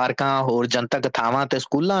ਅਲੱਗ-ਅਲੱਗ ਪਾਰਕਾਂ, ਹੋਰ ਜਨਤਕ ਥਾਵਾਂ ਤੇ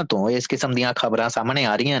ਸਕੂਲਾਂ ਤੋਂ ਇਸ ਕਿਸਮ ਦੀਆਂ ਖਬਰਾਂ ਸਾਹਮਣੇ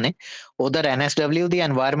ਆ ਰਹੀਆਂ ਨੇ। ਉਧਰ NSW ਦੀ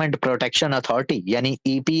ਐਨਵਾਇਰਨਮੈਂਟ ਪ੍ਰੋਟੈਕਸ਼ਨ ਅਥਾਰਟੀ ਯਾਨੀ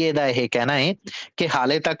EPA ਦਾ ਇਹ ਕਹਿਣਾ ਹੈ ਕਿ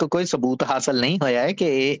ਹਾਲੇ ਤੱਕ ਕੋਈ ਸਬੂਤ ਹਾਸਲ ਨਹੀਂ ਹੋਇਆ ਹੈ ਕਿ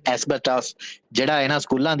ਇਹ ਐਸਬੈਸਟਸ ਜਿਹੜਾ ਇਹਨਾਂ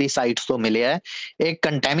ਸਕੂਲਾਂ ਦੀ ਸਾਈਟਸ ਤੋਂ ਮਿਲਿਆ ਇਹ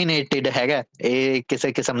ਕੰਟੈਮੀਨੇਟਿਡ ਹੈਗਾ, ਇਹ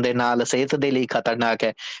ਕਿਸੇ ਕਿਸਮ ਦੇ ਨਾਲ ਸਿਹਤ ਦੇ ਲਈ ਖਤਰਨਾਕ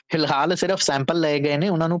ਹੈ। ਫਿਲਹਾਲ ਸਿਰਫ ਸੈਂਪਲ ਲਏ ਗਏ ਨੇ,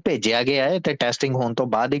 ਉਹਨਾਂ ਨੂੰ ਭੇਜਿਆ ਗਿਆ ਹੈ ਤੇ ਟੈਸਟਿੰਗ ਹੋਣ ਤੋਂ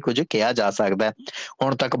ਬਾਅਦ ਹੀ ਕੁਝ ਕਿਹਾ ਜਾ ਸਕਦਾ ਹੈ।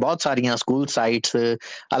 ਹੁਣ ਤੱਕ ਬਹੁਤ ਸਾਰੀਆਂ ਸਕੂਲ ਸਾਈਟਸ,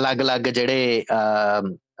 ਅਲੱਗ-ਅਲੱਗ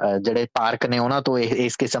ਜਿਹੜੇ ਪਾਰਕ ਨੇ ਉਹਨਾਂ ਤੋਂ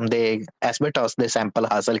ਇਸ ਕਿਸਮ ਦੇ ਐਸਬੈਸਟਸ ਦੇ ਸੈਂਪਲ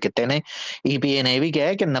ਹਾਸਲ ਕੀਤੇ ਨੇ। EPA ਨੇ ਇਹ ਵੀ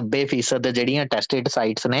ਕਿਹਾ ਕਿ 90% ਜਿਹੜੀਆਂ ਟੈਸਟਡ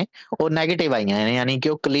ਸਾਈਟਸ ਨੇ ਉਹ ਨੈਗੇਟਿਵ ਆਈਆਂ ਨੇ, ਯਾਨੀ ਕਿ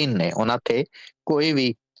ਉਹ ਕਲੀਨ ਨੇ, ਉਹਨਾਂ ਤੇ ਕੋਈ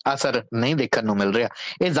ਵੀ ਅਸਰ ਨਹੀਂ ਦੇਖਣ ਨੂੰ ਮਿਲ ਰਿਹਾ।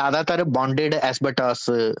 ਇਹ ਜ਼ਿਆਦਾਤਰ ਬੌਂਡਡ ਐਸਬੈਸਟਸ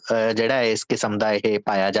ਜਿਹੜਾ ਇਸ ਕਿਸਮ ਦਾ ਇਹ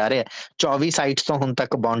ਪਾਇਆ ਜਾ ਰਿਹਾ। 24 ਸਾਈਟਸ ਤੋਂ ਹੁਣ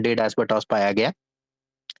ਤੱਕ ਬੌਂਡਡ ਐਸਬੈਸਟਸ ਪਾਇਆ ਗਿਆ।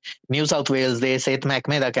 ਨਿਊ ਸਾਊਥ ਵੇਲਜ਼ ਦੇ ਸਿਹਤ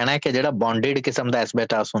ਮਹਿਕਮੇ ਦਾ ਕਹਿਣਾ ਹੈ ਕਿ ਜਿਹੜਾ ਬੌਂਡਡ ਕਿਸਮ ਦਾ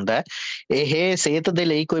ਐਸਬੈਸਟਸ ਹੁੰਦਾ ਹੈ ਇਹ ਸਿਹਤ ਦੇ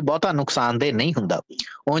ਲਈ ਕੋਈ ਬਹੁਤਾ ਨੁਕਸਾਨਦੇਹ ਨਹੀਂ ਹੁੰਦਾ।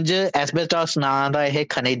 ਉਂਝ ਐਸਬੈਸਟਸ ਨਾਂ ਦਾ ਇਹ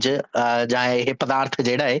ਖਣਿਜ ਜਾਂ ਇਹ ਪਦਾਰਥ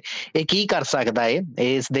ਜਿਹੜਾ ਹੈ ਇਹ ਕੀ ਕਰ ਸਕਦਾ ਹੈ,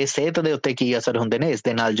 ਇਸ ਦੇ ਸਿਹਤ ਦੇ ਉੱਤੇ ਕੀ ਅਸਰ ਹੁੰਦੇ ਨੇ, ਇਸ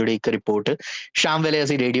ਦੇ ਨਾਲ ਜੁੜੀ ਇੱਕ ਰਿਪੋਰਟ ਸ਼ਾਮ ਵੇਲੇ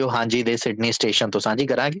ਅਸੀਂ ਰੇਡੀਓ ਹਾਂਜੀ ਦੇ ਸਿਡਨੀ ਸਟੇਸ਼ਨ ਤੋਂ ਸਾਂਝੀ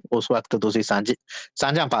ਕਰਾਂਗੇ। ਉਸ ਵਕਤ ਤੁਸੀਂ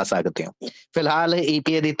ਸਾਂਝਾ ਪਾ ਸਕਦੇ ਹੋ। ਫਿਲਹਾਲ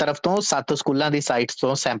EPA ਦੀ ਤਰਫ ਤੋਂ 7 ਸਕੂਲਾਂ ਦੀ ਸਾਈਟਸ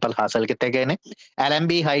ਤੋਂ ਸੈਂਪਲ ਹਾਸਲ ਕੀਤੇ ਗਏ ਨੇ।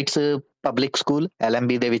 LMB heights public school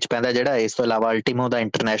LMB ਦੇ ਵਿੱਚ ਪੈਂਦਾ ਜਿਹੜਾ, ਇਸ ਤੋਂ ਇਲਾਵਾ ਅਲਟੀਮੋ ਦਾ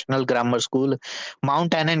international grammar school,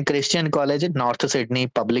 Mount ਐਨਨ Christian college, north Sydney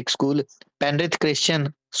public school, ਪੈਨਰਿਥ Christian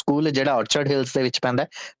school ਜਿਹੜਾ ਆਰਚਰਡ ਹਿਲਸ ਦੇ ਵਿੱਚ ਪੈਂਦਾ,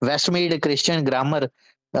 ਵੈਸਟਮੀਡ ਕ੍ਰਿਸਚੀਅਨ ਗ੍ਰਾਮਰ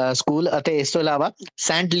ਸਕੂਲ ਅਤੇ ਇਸ ਤੋਂ ਇਲਾਵਾ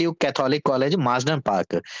ਸੈਂਟ ਲਿਊਕ ਕੈਥੋਲਿਕ ਕਾਲਜ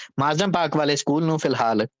ਮਾਸਡਨ ਪਾਰਕ ਵਾਲੇ ਸਕੂਲ ਨੂੰ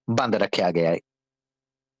ਫਿਲਹਾਲ ਬੰਦ ਰੱਖਿਆ ਗਿਆ ਹੈ।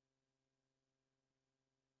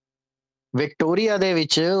 ਵਿਕਟੋਰੀਆ ਦੇ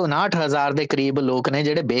ਵਿੱਚ 59,000 ਦੇ ਕਰੀਬ ਲੋਕ ਨੇ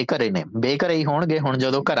ਜਿਹੜੇ ਬੇਘਰੇ ਹੀ ਹੋਣਗੇ। ਹੁਣ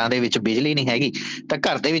ਜਦੋਂ ਘਰਾਂ ਦੇ ਵਿੱਚ ਬਿਜਲੀ ਨਹੀਂ ਹੈਗੀ ਤਾਂ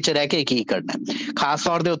ਘਰ ਦੇ ਵਿੱਚ ਰਹਿ ਕੇ ਕੀ ਕਰਨਾ। ਖਾਸ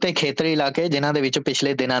ਤੌਰ ਦੇ ਉੱਤੇ ਖੇਤਰੀ ਇਲਾਕੇ ਜਿਨ੍ਹਾਂ ਦੇ ਵਿੱਚ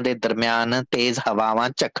ਪਿਛਲੇ ਦਿਨਾਂ ਦੇ ਦਰਮਿਆਨ ਤੇਜ਼ ਹਵਾਵਾਂ,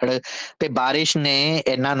 ਝੱਖੜ ਤੇ ਬਾਰਿਸ਼ ਨੇ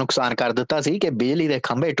ਇੰਨਾ ਨੁਕਸਾਨ ਕਰ ਦਿੱਤਾ ਸੀ ਕਿ ਬਿਜਲੀ ਦੇ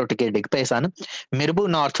ਖੰਭੇ ਟੁੱਟ ਕੇ ਡਿੱਗ ਪਏ ਸਨ। ਮਿਰਬੂ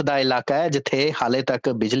ਨਾਰਥ ਦਾ ਇਲਾਕਾ ਹੈ ਜਿੱਥੇ ਹਾਲੇ ਤੱਕ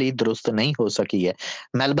ਬਿਜਲੀ ਦਰੁਸਤ ਨਹੀਂ ਹੋ ਸਕੀ ਹੈ।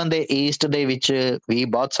 ਮੈਲਬਨ ਦੇ ਈਸਟ ਦੇ ਵਿੱਚ ਵੀ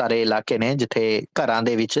ਬਹੁਤ ਸਾਰੇ ਇਲਾਕੇ ਨੇ ਜਿੱਥੇ ਘਰਾਂ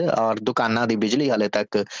ਦੇ ਵਿੱਚ ਔਰ ਦੁਕਾਨਾਂ ਦੀ ਬਿਜਲੀ ਹਾਲੇ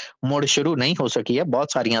ਤੱਕ ਮੁੜ ਸ਼ੁਰੂ ਨਹੀਂ ਹੋ ਸਕੀ ਹੈ।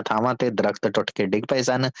 ਬਹੁਤ ਸਾਰੀਆਂ ਥਾਵਾਂ ਤੇ ਦਰਖਤ ਟੁੱਟ ਕੇ ਡਿੱਗ ਪਏ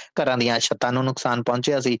ਸਨ, ਘਰਾਂ ਦੀਆਂ ਛੱਤਾਂ ਨੂੰ ਨੁਕਸਾਨ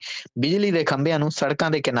ਪਹੁੰਚਿਆ ਸੀ, ਬਿਜਲੀ ਦੇ ਖੰਭਿਆਂ ਨੂੰ,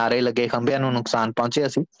 ਸੜਕਾਂ ਦੇ ਕਿਨਾਰੇ ਲੱਗੇ ਖੰਭਿਆਂ ਨੂੰ ਨੁਕਸਾਨ ਪਹੁੰਚਿਆ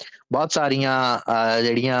ਸੀ। ਬਹੁਤ ਸਾਰੀਆਂ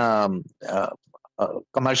ਜਿਹੜੀਆਂ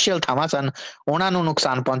ਕਮਰਸ਼ੀਅਲ ਥਾਵਾਂ ਸਨ ਉਹਨਾਂ ਨੂੰ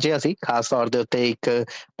ਨੁਕਸਾਨ ਪਹੁੰਚਿਆ ਸੀ। ਖਾਸ ਤੌਰ ਦੇ ਉੱਤੇ ਇੱਕ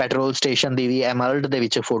ਪੈਟਰੋਲ ਸਟੇਸ਼ਨ ਦੀ ਵੀ ਐਮਰਲਡ ਦੇ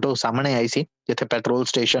ਵਿੱਚ ਫੋਟੋ ਸਾਹਮਣੇ ਆਈ ਸੀ, ਜਿੱਥੇ ਪੈਟਰੋਲ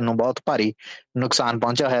ਸਟੇਸ਼ਨ ਨੂੰ ਬਹੁਤ ਭਾਰੀ ਨੁਕਸਾਨ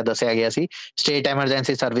ਪਹੁੰਚਿਆ ਹੋਇਆ ਦੱਸਿਆ ਗਿਆ ਸੀ। ਸਟੇਟ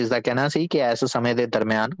ਐਮਰਜੈਂਸੀ ਸਰਵਿਸ ਦਾ ਕਹਿਣਾ ਸੀ ਕਿ ਇਸ ਸਮੇਂ ਦੇ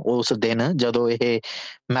ਦਰਮਿਆਨ, ਉਸ ਦਿਨ ਜਦੋਂ ਇਹ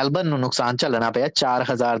ਮੈਲਬਰਨ ਨੂੰ ਨੁਕਸਾਨ ਝੱਲਣਾ ਪਿਆ,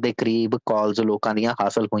 4000 ਦੇ ਕਰੀਬ ਕਾਲਸ ਲੋਕਾਂ ਦੀਆਂ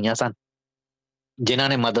ਹਾਸਲ ਹੋਈਆਂ ਸਨ ਜਿਨ੍ਹਾਂ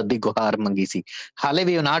ਨੇ ਮਦਦ ਦੀ ਗੁਹਾਰ ਮੰਗੀ ਸੀ। ਹਾਲੇ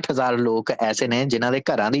ਵੀ 59,000 ਲੋਕ ਐਸੇ ਨੇ ਜਿਨ੍ਹਾਂ ਦੇ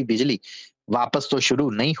ਘਰਾਂ ਦੀ ਬਿਜਲੀ ਵਾਪਸ ਤੋਂ ਸ਼ੁਰੂ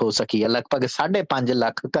ਨਹੀਂ ਹੋ ਸਕੀ ਹੈ। ਲਗਭਗ 5.5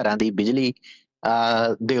 ਲੱਖ ਘਰਾਂ ਦੀ ਬਿਜਲੀ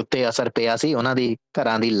ਦੇ ਉੱਤੇ ਅਸਰ ਪਿਆ ਸੀ, ਉਹਨਾਂ ਦੀ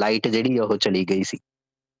ਘਰਾਂ ਦੀ ਲਾਈਟ ਜਿਹੜੀ ਉਹ ਚਲੀ ਗਈ ਸੀ।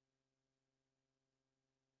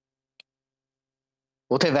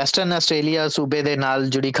 ਉਥੇ ਵੈਸਟਰਨ ਆਸਟ੍ਰੇਲੀਆ ਸੂਬੇ ਦੇ ਨਾਲ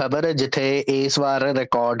ਜੁੜੀ ਖਬਰ, ਜਿੱਥੇ ਇਸ ਵਾਰ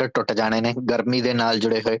ਰਿਕਾਰਡ ਟੁੱਟ ਜਾਣੇ ਨੇ ਗਰਮੀ ਦੇ ਨਾਲ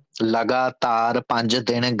ਜੁੜੇ ਹੋਏ। ਲਗਾਤਾਰ 5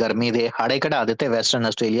 ਦਿਨ ਗਰਮੀ ਦੇ ਹਾੜੇ ਕਢਾ ਦਿੱਤੇ ਵੈਸਟਰਨ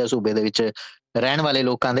ਆਸਟ੍ਰੇਲੀਆ ਸੂਬੇ ਦੇ ਵਿੱਚ ਰਹਿਣ ਵਾਲੇ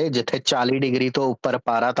ਲੋਕਾਂ ਦੇ, ਜਿੱਥੇ 40 ਡਿਗਰੀ ਤੋਂ ਉੱਪਰ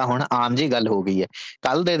ਪਾਰਾ ਤਾਂ ਹੁਣ ਆਮ ਜੀ ਗੱਲ ਹੋ ਗਈ ਹੈ।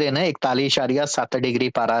 ਕੱਲ ਦੇ ਦਿਨ 41.7 ਡਿਗਰੀ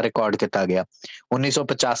ਪਾਰਾ ਰਿਕਾਰਡ ਕੀਤਾ ਗਿਆ।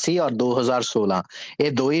 1985 ਔਰ 2016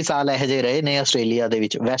 ਇਹ ਦੋ ਹੀ ਸਾਲ ਇਹੋ ਜਿਹੇ ਰਹੇ ਨੇ ਆਸਟ੍ਰੇਲੀਆ ਦੇ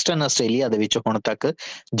ਵਿੱਚ, ਵੈਸਟਰਨ ਆਸਟ੍ਰੇਲੀਆ ਦੇ ਵਿੱਚ ਹੁਣ ਤੱਕ,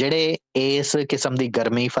 ਜਿਹੜੇ ਇਸ ਕਿਸਮ ਦੀ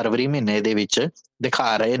ਗਰਮੀ ਫਰਵਰੀ ਮਹੀਨੇ ਦੇ ਵਿੱਚ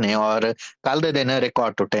ਦਿਖਾ ਰਹੇ ਨੇ। ਔਰ ਕੱਲ ਦੇ ਦਿਨ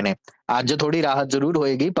ਰਿਕਾਰਡ ਟੁੱਟੇ ਨੇ। ਅੱਜ ਥੋੜੀ ਰਾਹਤ ਜ਼ਰੂਰ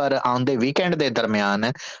ਹੋਏਗੀ, ਪਰ ਆਉਂਦੇ ਵੀਕਐਂਡ ਦੇ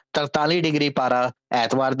ਦਰਮਿਆਨ 43 ਡਿਗਰੀ ਪਾਰਾ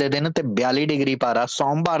ਐਤਵਾਰ ਦੇ ਦਿਨ ਤੇ 42 ਡਿਗਰੀ ਪਾਰਾ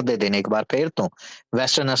ਸੋਮਵਾਰ ਦੇ ਦਿਨ ਇੱਕ ਵਾਰ ਫੇਰ ਤੋਂ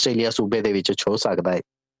ਵੈਸਟਰਨ ਆਸਟ੍ਰੇਲੀਆ ਸੂਬੇ ਦੇ ਵਿੱਚ ਛੋ ਸਕਦਾ ਹੈ।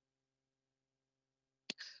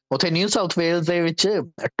 ਉਥੇ ਨਿਊ ਸਾਊਥ ਵੇਲਜ਼ ਦੇ ਵਿੱਚ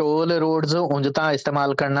ਟੋਲ ਰੋਡਸ ਉਂਝ ਤਾਂ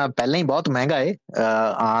ਇਸਤੇਮਾਲ ਕਰਨਾ ਪਹਿਲਾਂ ਹੀ ਬਹੁਤ ਮਹਿੰਗਾ ਹੈ।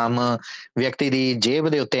 ਆਮ ਵਿਅਕਤੀ ਦੀ ਜੇਬ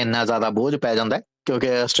ਦੇ ਉੱਤੇ ਇੰਨਾ ਜ਼ਿਆਦਾ ਬੋਝ ਪੈ ਜਾਂਦਾ ਹੈ, ਕਿਉਂਕਿ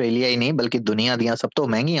ਆਸਟ੍ਰੇਲੀਆ ਹੀ ਨਹੀਂ ਬਲਕਿ ਦੁਨੀਆ ਦੀਆਂ ਸਭ ਤੋਂ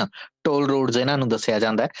ਮਹਿੰਗੀਆਂ ਟੋਲ ਰੋਡਸ ਇਹਨਾਂ ਨੂੰ ਦੱਸਿਆ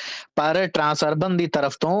ਜਾਂਦਾ ਹੈ। ਪਰ ਟਰਾਂਸਅਰਬਨ ਦੀ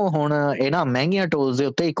ਤਰਫ ਤੋਂ ਹੁਣ ਇਹਨਾਂ ਮਹਿੰਗੀਆਂ ਟੋਲਸ ਦੇ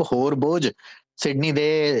ਉੱਤੇ ਇੱਕ ਹੋਰ ਬੋਝ ਸਿਡਨੀ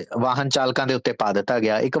ਦੇ ਵਾਹਨ ਚਾਲਕਾਂ ਦੇ ਉੱਤੇ ਪਾ ਦਿੱਤਾ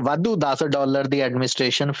ਗਿਆ। ਇੱਕ ਵਾਧੂ $10 ਦੀ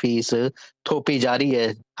ਐਡਮਿਨਿਸਟ੍ਰੇਸ਼ਨ ਫੀਸ ਥੋਪੀ ਜਾ ਰਹੀ ਹੈ।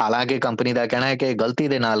 ਹਾਲਾਂਕਿ ਕੰਪਨੀ ਦਾ ਕਹਿਣਾ ਹੈ ਕਿ ਗਲਤੀ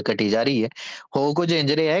ਦੇ ਨਾਲ ਕੱਟੀ ਜਾ ਰਹੀ ਹੈ। ਹੋ ਕੁਝ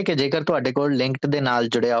ਇੰਜ ਰਿਹਾ ਹੈ ਕਿ ਜੇਕਰ ਤੁਹਾਡੇ ਕੋਲ ਲਿੰਕਡ ਦੇ ਨਾਲ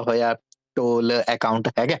ਜੁੜਿਆ ਹੋਇਆ ਟੋਲ ਅਕਾਊਂਟ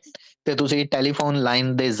ਹੈਗਾ ਤੇ ਤੁਸੀਂ ਟੈਲੀਫੋਨ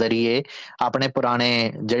ਲਾਈਨ ਦੇ ਜ਼ਰੀਏ ਆਪਣੇ ਪੁਰਾਣੇ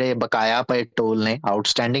ਜਿਹੜੇ ਬਕਾਇਆ ਪਏ ਟੋਲ ਨੇ,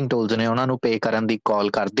 ਆਊਟਸਟੈਂਡਿੰਗ ਟੋਲਸ ਨੇ, ਉਹਨਾਂ ਨੂੰ ਪੇ ਕਰਨ ਦੀ ਕਾਲ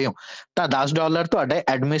ਕਰਦੇ ਹੋ ਤਾਂ $10 ਤੁਹਾਡੇ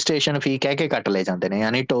ਐਡਮਿਨਿਸਟ੍ਰੇਸ਼ਨ ਫੀ ਕਹਿ ਕੇ ਕੱਟ ਲਏ ਜਾਂਦੇ ਨੇ।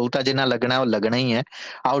 ਯਾਨੀ ਟੋਲ ਤਾਂ ਜਿੰਨਾ ਲੱਗਣਾ ਉਹ ਲੱਗਣਾ ਹੀ ਹੈ।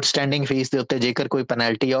 ਆਊਟਸਟੈਂਡਿੰਗ ਫੀਸ ਦੇ ਉੱਤੇ ਜੇਕਰ ਕੋਈ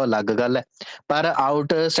ਪੈਨਲਟੀ ਆ ਉਹ ਅਲੱਗ ਗੱਲ ਹੈ, ਪਰ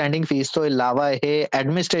ਆਊਟਸਟੈਂਡਿੰਗ ਫੀਸ ਤੋਂ ਇਲਾਵਾ ਇਹ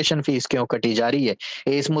ਐਡਮਿਨਿਸਟ੍ਰੇਸ਼ਨ ਫੀਸ ਕਿਉਂ ਕੱਟੀ ਜਾ ਰਹੀ ਹੈ,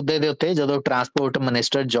 ਇਸ ਮੁੱਦੇ ਦੇ ਉੱਤੇ ਜਦੋਂ ਟਰਾਂਸਪੋਰਟ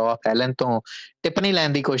ਮਿਨਿਸਟਰ ਜੋ ਹੈਲਨ ਤੋਂ ਟਿੱਪਣੀ ਲੈਣ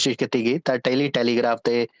ਦੀ ਕੋਸ਼ਿਸ਼ ਕੀਤੀ ਗਈ ਤਾਂ ਡੇਲੀ ਟੈਲੀਗ੍ਰਾਫ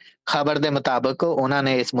ਤੇ ਖਬਰ ਦੇ ਮੁਤਾਬਕ ਉਹਨਾਂ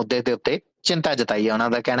ਨੇ ਇਸ ਮੁੱਦੇ ਦੇ ਉੱਤੇ ਚਿੰਤਾ ਜਤਾਈ ਹੈ। ਉਹਨਾਂ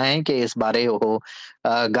ਦਾ ਕਹਿਣਾ ਹੈ ਕਿ ਇਸ ਬਾਰੇ ਉਹ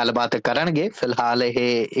ਗੱਲਬਾਤ ਕਰਨਗੇ। ਫਿਲਹਾਲ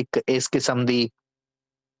ਇਹ ਇੱਕ ਇਸ ਕਿਸਮ ਦੀ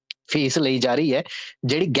ਫੀਸ ਲਈ ਜਾ ਰਹੀ ਹੈ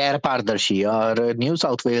ਜਿਹੜੀ ਗੈਰ ਪਾਰਦਰਸ਼ੀ ਹੈ। ਔਰ ਨਿਊ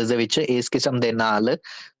ਸਾਊਥ ਵੇਲਜ਼ ਦੇ ਵਿੱਚ ਇਸ ਕਿਸਮ ਦੇ ਨਾਲ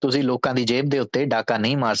ਤੁਸੀਂ ਲੋਕਾਂ ਦੀ ਜੇਬ ਦੇ ਉੱਤੇ ਡਾਕਾ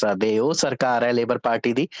ਨਹੀਂ ਮਾਰ ਸਕਦੇ। ਉਹ ਸਰਕਾਰ ਹੈ ਲੇਬਰ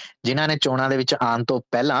ਪਾਰਟੀ ਦੀ, ਜਿਨ੍ਹਾਂ ਨੇ ਚੋਣਾਂ ਦੇ ਵਿੱਚ ਆਉਣ ਤੋਂ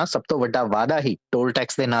ਪਹਿਲਾਂ ਸਭ ਤੋਂ ਵੱਡਾ ਵਾਅਦਾ ਹੀ ਟੋਲ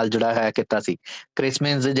ਟੈਕਸ ਦੇ ਨਾਲ ਜੁੜਾ ਹੋਇਆ ਕੀਤਾ ਸੀ। ਕ੍ਰਿਸ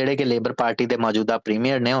ਮਿਨਜ਼ ਜਿਹੜੇ ਕਿ ਲੇਬਰ ਪਾਰਟੀ ਦੇ ਮੌਜੂਦਾ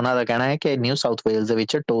ਪ੍ਰੀਮੀਅਰ ਨੇ, ਉਹਨਾਂ ਦਾ ਕਹਿਣਾ ਹੈ ਕਿ ਨਿਊ ਸਾਊਥ ਵੇਲਜ਼ ਦੇ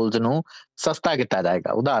ਵਿੱਚ ਟੋਲਸ ਨੂੰ ਸਸਤਾ ਕੀਤਾ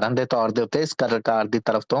ਜਾਏਗਾ। ਉਦਾਹਰਨ ਦੇ ਤੌਰ ਦੇ ਉੱਤੇ ਸਰਕਾਰ ਦੀ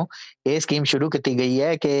ਤਰਫ ਤੋਂ ਇਹ ਸਕੀਮ ਸ਼ੁਰੂ ਕੀਤੀ ਗਈ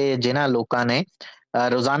ਹੈ ਕਿ ਜਿਨ੍ਹਾਂ ਲੋਕਾਂ ਨੇ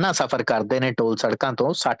ਰੋਜ਼ਾਨਾ ਸਫ਼ਰ ਕਰਦੇ ਨੇ ਟੋਲ ਸੜਕਾਂ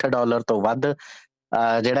ਤੋਂ, $60 ਤੋਂ ਵੱਧ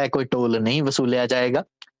ਜਿਹੜਾ ਕੋਈ ਟੋਲ ਨਹੀਂ ਵਸੂਲਿਆ ਜਾਏਗਾ।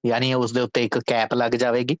 ਯਾਨੀ ਉਸ ਦੇ ਉੱਤੇ ਇੱਕ ਕੈਪ ਲੱਗ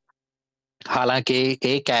ਜਾਵੇਗੀ। ਹਾਲਾਂਕਿ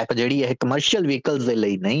ਇਹ ਕੈਪ ਜਿਹੜੀ ਹੈ ਕਮਰਸ਼ੀਅਲ ਵਹੀਕਲਸ ਦੇ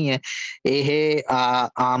ਲਈ ਨਹੀਂ ਹੈ, ਇਹ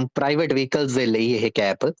ਆਮ ਪ੍ਰਾਈਵੇਟ ਵਹੀਕਲਸ ਦੇ ਲਈ ਇਹ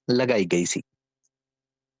ਕੈਪ ਲਗਾਈ ਗਈ ਸੀ।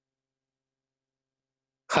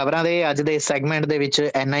 ਖਬਰਾਂ ਦੇ ਅੱਜ ਦੇ ਸੈਗਮੈਂਟ ਦੇ ਵਿੱਚ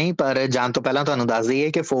ਇੰਨਾ ਹੀ, ਪਰ ਜਾਣ ਤੋਂ ਪਹਿਲਾਂ ਤੁਹਾਨੂੰ ਦੱਸ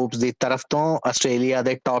ਦਈਏ ਕਿ ਫੋਰਬਸ ਦੀ ਤਰਫ ਤੋਂ ਆਸਟ੍ਰੇਲੀਆ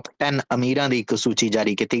ਦੇ ਟੌਪ 10 ਅਮੀਰਾਂ ਦੀ ਇੱਕ ਸੂਚੀ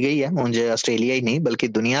ਜਾਰੀ ਕੀਤੀ ਗਈ ਹੈ। ਉਂਝ ਆਸਟ੍ਰੇਲੀਆ ਹੀ ਨਹੀਂ ਬਲਕਿ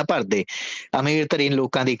ਦੁਨੀਆ ਭਰ ਦੇ ਅਮੀਰ ਤਰੀਨ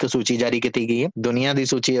ਲੋਕਾਂ ਦੀ ਇੱਕ ਸੂਚੀ ਜਾਰੀ ਕੀਤੀ ਗਈ ਹੈ। ਦੁਨੀਆ ਦੀ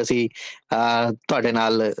ਸੂਚੀ ਅਸੀਂ ਤੁਹਾਡੇ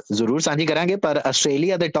ਨਾਲ ਜ਼ਰੂਰ ਸਾਂਝੀ ਕਰਾਂਗੇ, ਪਰ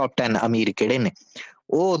ਆਸਟ੍ਰੇਲੀਆ ਦੇ ਟੌਪ 10 ਅਮੀਰ ਕਿਹੜੇ ਨੇ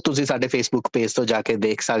ਉਹ ਤੁਸੀਂ ਸਾਡੇ ਫੇਸਬੁੱਕ ਪੇਜ ਤੋਂ ਜਾ ਕੇ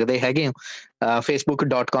ਦੇਖ ਸਕਦੇ ਹੈਗੇ ਹੋ।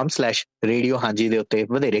 facebook.com/ਰੇਡੀਓ ਹਾਂਜੀ ਦੇ ਉੱਤੇ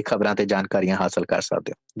ਵਧੇਰੇ ਖਬਰਾਂ ਤੇ ਜਾਣਕਾਰੀਆਂ ਹਾਸਲ ਕਰ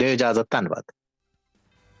ਸਕਦੇ ਹੋ। ਦਿਓ ਇਜਾਜ਼ਤ, ਧੰਨਵਾਦ।